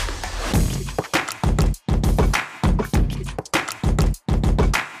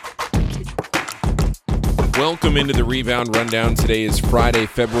Welcome into the Rebound Rundown. Today is Friday,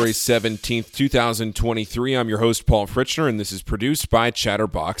 February 17th, 2023. I'm your host, Paul Fritchner, and this is produced by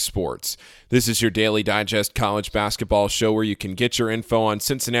Chatterbox Sports. This is your daily digest college basketball show where you can get your info on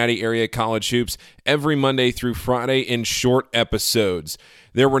Cincinnati area college hoops every Monday through Friday in short episodes.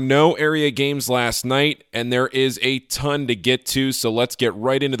 There were no area games last night, and there is a ton to get to, so let's get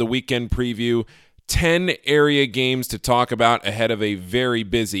right into the weekend preview. 10 area games to talk about ahead of a very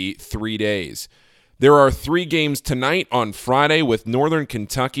busy 3 days. There are 3 games tonight on Friday with Northern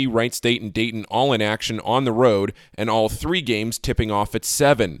Kentucky, Wright State, and Dayton all in action on the road, and all 3 games tipping off at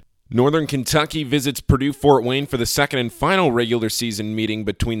 7. Northern Kentucky visits Purdue-Fort Wayne for the second and final regular season meeting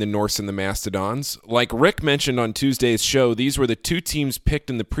between the Norse and the Mastodons. Like Rick mentioned on Tuesday's show, these were the 2 teams picked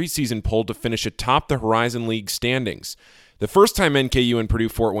in the preseason poll to finish atop the Horizon League standings. The first time NKU and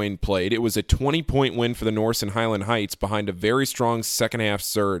Purdue-Fort Wayne played, it was a 20-point win for the Norse in Highland Heights behind a very strong second-half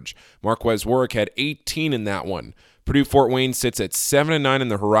surge. Marquez Warwick had 18 in that one. Purdue-Fort Wayne sits at 7-9 in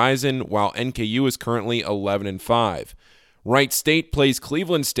the Horizon, while NKU is currently 11-5. Wright State plays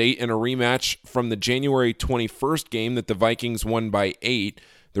Cleveland State in a rematch from the January 21st game that the Vikings won by 8.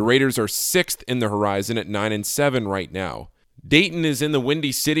 The Raiders are 6th in the Horizon at 9-7 right now. Dayton is in the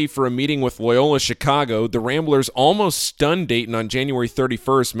Windy City for a meeting with Loyola Chicago. The Ramblers almost stunned Dayton on January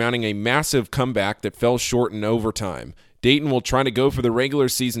 31st, mounting a massive comeback that fell short in overtime. Dayton will try to go for the regular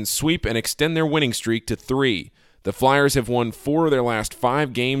season sweep and extend their winning streak to 3. The Flyers have won 4 of their last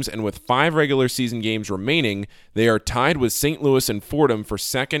 5 games, and with 5 regular season games remaining, they are tied with St. Louis and Fordham for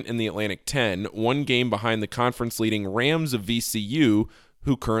second in the Atlantic 10, 1 game behind the conference-leading Rams of VCU,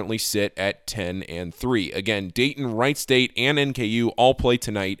 who currently sit at 10-3. Again, Dayton, Wright State, and NKU all play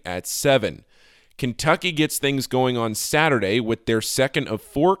tonight at 7. Kentucky gets things going on Saturday with their second of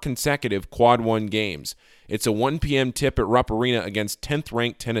 4 consecutive Quad 1 games. It's a 1 p.m. tip at Rupp Arena against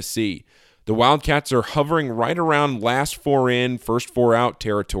 10th-ranked Tennessee. The Wildcats are hovering right around last 4 in, first 4 out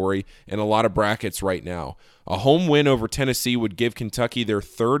territory in a lot of brackets right now. A home win over Tennessee would give Kentucky their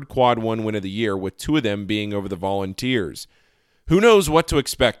 3rd Quad 1 win of the year, with 2 of them being over the Volunteers. Who knows what to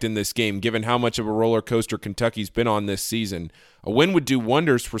expect in this game, given how much of a roller coaster Kentucky's been on this season. A win would do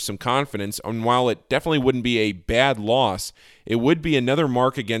wonders for some confidence, and while it definitely wouldn't be a bad loss, it would be another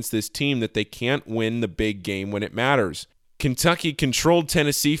mark against this team that they can't win the big game when it matters. Kentucky controlled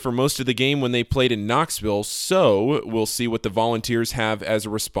Tennessee for most of the game when they played in Knoxville, so we'll see what the Volunteers have as a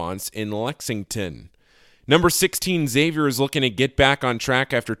response in Lexington. Number 16, Xavier, is looking to get back on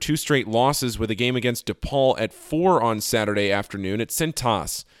track after 2 straight losses with a game against DePaul at 4 on Saturday afternoon at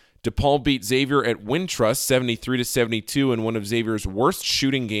Cintas. DePaul beat Xavier at Wintrust 73-72 in one of Xavier's worst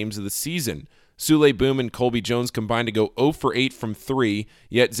shooting games of the season. Sule Boom and Colby Jones combined to go 0 for 8 from 3,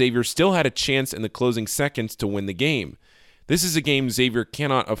 yet Xavier still had a chance in the closing seconds to win the game. This is a game Xavier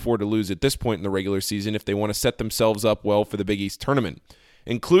cannot afford to lose at this point in the regular season if they want to set themselves up well for the Big East tournament.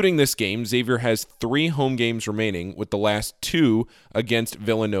 Including this game, Xavier has 3 home games remaining, with the last 2 against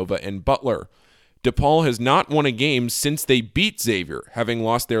Villanova and Butler. DePaul has not won a game since they beat Xavier, having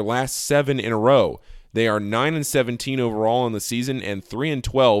lost their last 7 in a row. They are 9-17 overall in the season and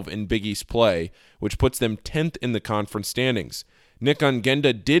 3-12 in Big East play, which puts them 10th in the conference standings. Nick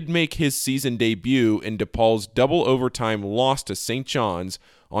Ongenda did make his season debut in DePaul's double overtime loss to St. John's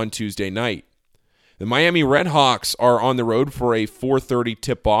on Tuesday night. The Miami Redhawks are on the road for a 4:30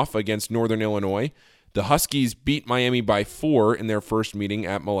 tip-off against Northern Illinois. The Huskies beat Miami by 4 in their first meeting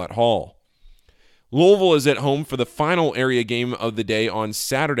at Millett Hall. Louisville is at home for the final area game of the day on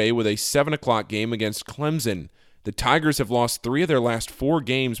Saturday with a 7 o'clock game against Clemson. The Tigers have lost 3 of their last 4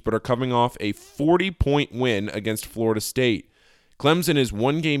 games but are coming off a 40-point win against Florida State. Clemson is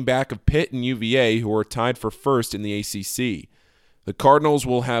 1 game back of Pitt and UVA, who are tied for first in the ACC. The Cardinals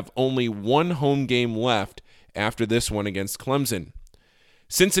will have only 1 home game left after this one against Clemson.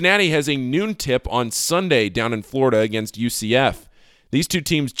 Cincinnati has a noon tip on Sunday down in Florida against UCF. These 2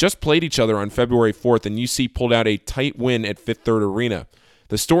 teams just played each other on February 4th, and UC pulled out a tight win at Fifth Third Arena.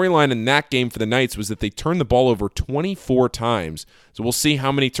 The storyline in that game for the Knights was that they turned the ball over 24 times, so we'll see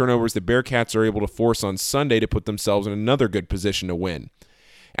how many turnovers the Bearcats are able to force on Sunday to put themselves in another good position to win.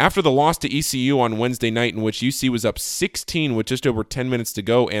 After the loss to ECU on Wednesday night, in which UC was up 16 with just over 10 minutes to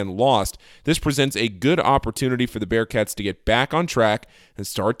go and lost, this presents a good opportunity for the Bearcats to get back on track and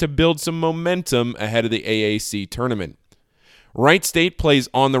start to build some momentum ahead of the AAC tournament. Wright State plays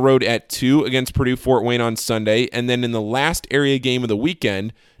on the road at 2 against Purdue-Fort Wayne on Sunday, and then in the last area game of the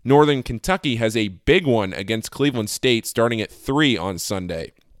weekend, Northern Kentucky has a big one against Cleveland State starting at 3 on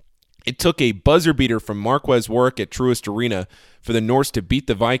Sunday. It took a buzzer beater from Marquez Warwick at Truist Arena for the Norse to beat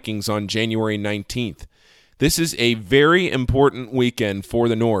the Vikings on January 19th. This is a very important weekend for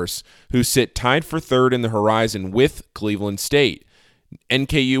the Norse, who sit tied for third in the Horizon with Cleveland State.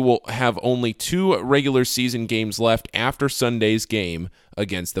 NKU will have only 2 regular season games left after Sunday's game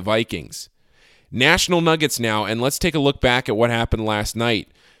against the Vikings. National Nuggets now, and let's take a look back at what happened last night.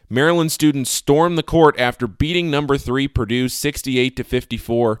 Maryland students stormed the court after beating number 3 Purdue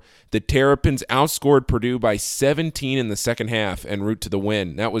 68-54. The Terrapins outscored Purdue by 17 in the second half en route to the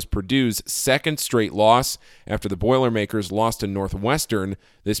win. That was Purdue's second straight loss after the Boilermakers lost to Northwestern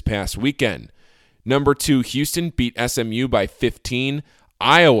this past weekend. Number 2 Houston beat SMU by 15.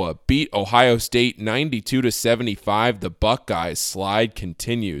 Iowa beat Ohio State 92-75. The Buckeyes slide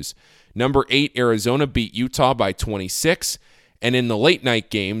continues. Number 8 Arizona beat Utah by 26. And in the late-night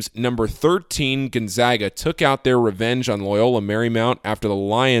games, number 13 Gonzaga took out their revenge on Loyola Marymount after the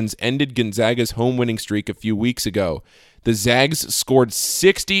Lions ended Gonzaga's home-winning streak a few weeks ago. The Zags scored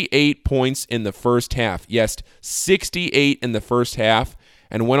 68 points in the first half. Yes, 68 in the first half,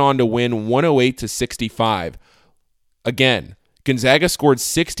 and went on to win 108-65. Again, Gonzaga scored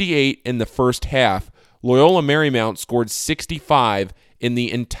 68 in the first half. Loyola Marymount scored 65 in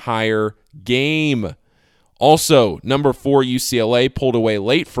the entire game. Also, number 4 UCLA pulled away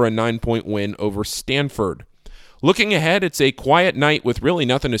late for a 9-point win over Stanford. Looking ahead, it's a quiet night with really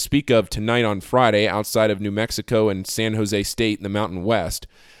nothing to speak of tonight on Friday outside of New Mexico and San Jose State in the Mountain West.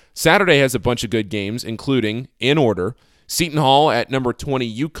 Saturday has a bunch of good games, including, in order, Seton Hall at number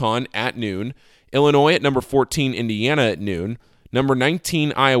 20 UConn at noon, Illinois at number 14 Indiana at noon, number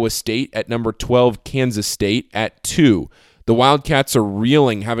 19 Iowa State at number 12 Kansas State at 2. The Wildcats are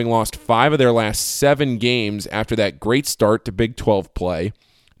reeling, having lost 5 of their last 7 games after that great start to Big 12 play.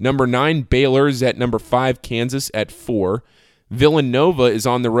 Number 9 Baylor is at number 5 Kansas at 4. Villanova is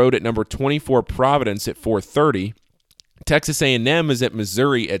on the road at number 24 Providence at 4:30. Texas A&M is at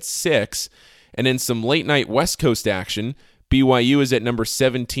Missouri at 6. And in some late-night West Coast action, BYU is at number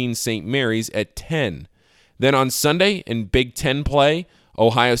 17 St. Mary's at 10. Then on Sunday, in Big Ten play,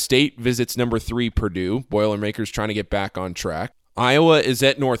 Ohio State visits number 3 Purdue. Boilermakers trying to get back on track. Iowa is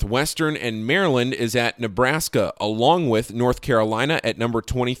at Northwestern, and Maryland is at Nebraska, along with North Carolina at number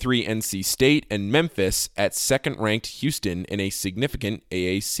 23 NC State and Memphis at second-ranked Houston in a significant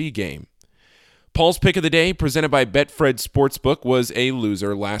AAC game. Paul's pick of the day, presented by BetFred Sportsbook, was a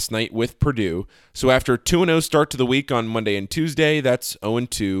loser last night with Purdue. So after a 2-0 start to the week on Monday and Tuesday, that's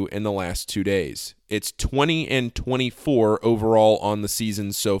 0-2 in the last 2 days. It's 20-24 overall on the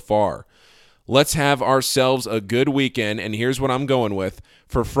season so far. Let's have ourselves a good weekend, and here's what I'm going with.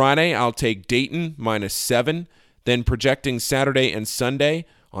 For Friday, I'll take Dayton -7, then projecting Saturday and Sunday.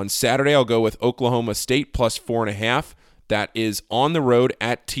 On Saturday, I'll go with Oklahoma State plus 4.5. That is on the road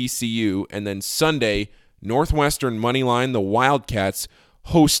at TCU. And then Sunday, Northwestern moneyline, the Wildcats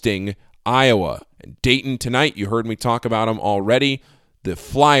hosting Iowa. And Dayton tonight, you heard me talk about them already. The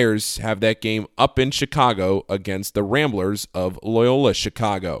Flyers have that game up in Chicago against the Ramblers of Loyola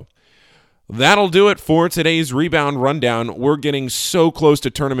Chicago. That'll do it for today's Rebound Rundown. We're getting so close to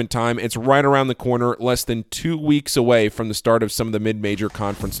tournament time. It's right around the corner, less than 2 weeks away from the start of some of the mid-major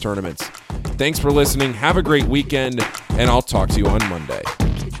conference tournaments. Thanks for listening. Have a great weekend, and I'll talk to you on Monday.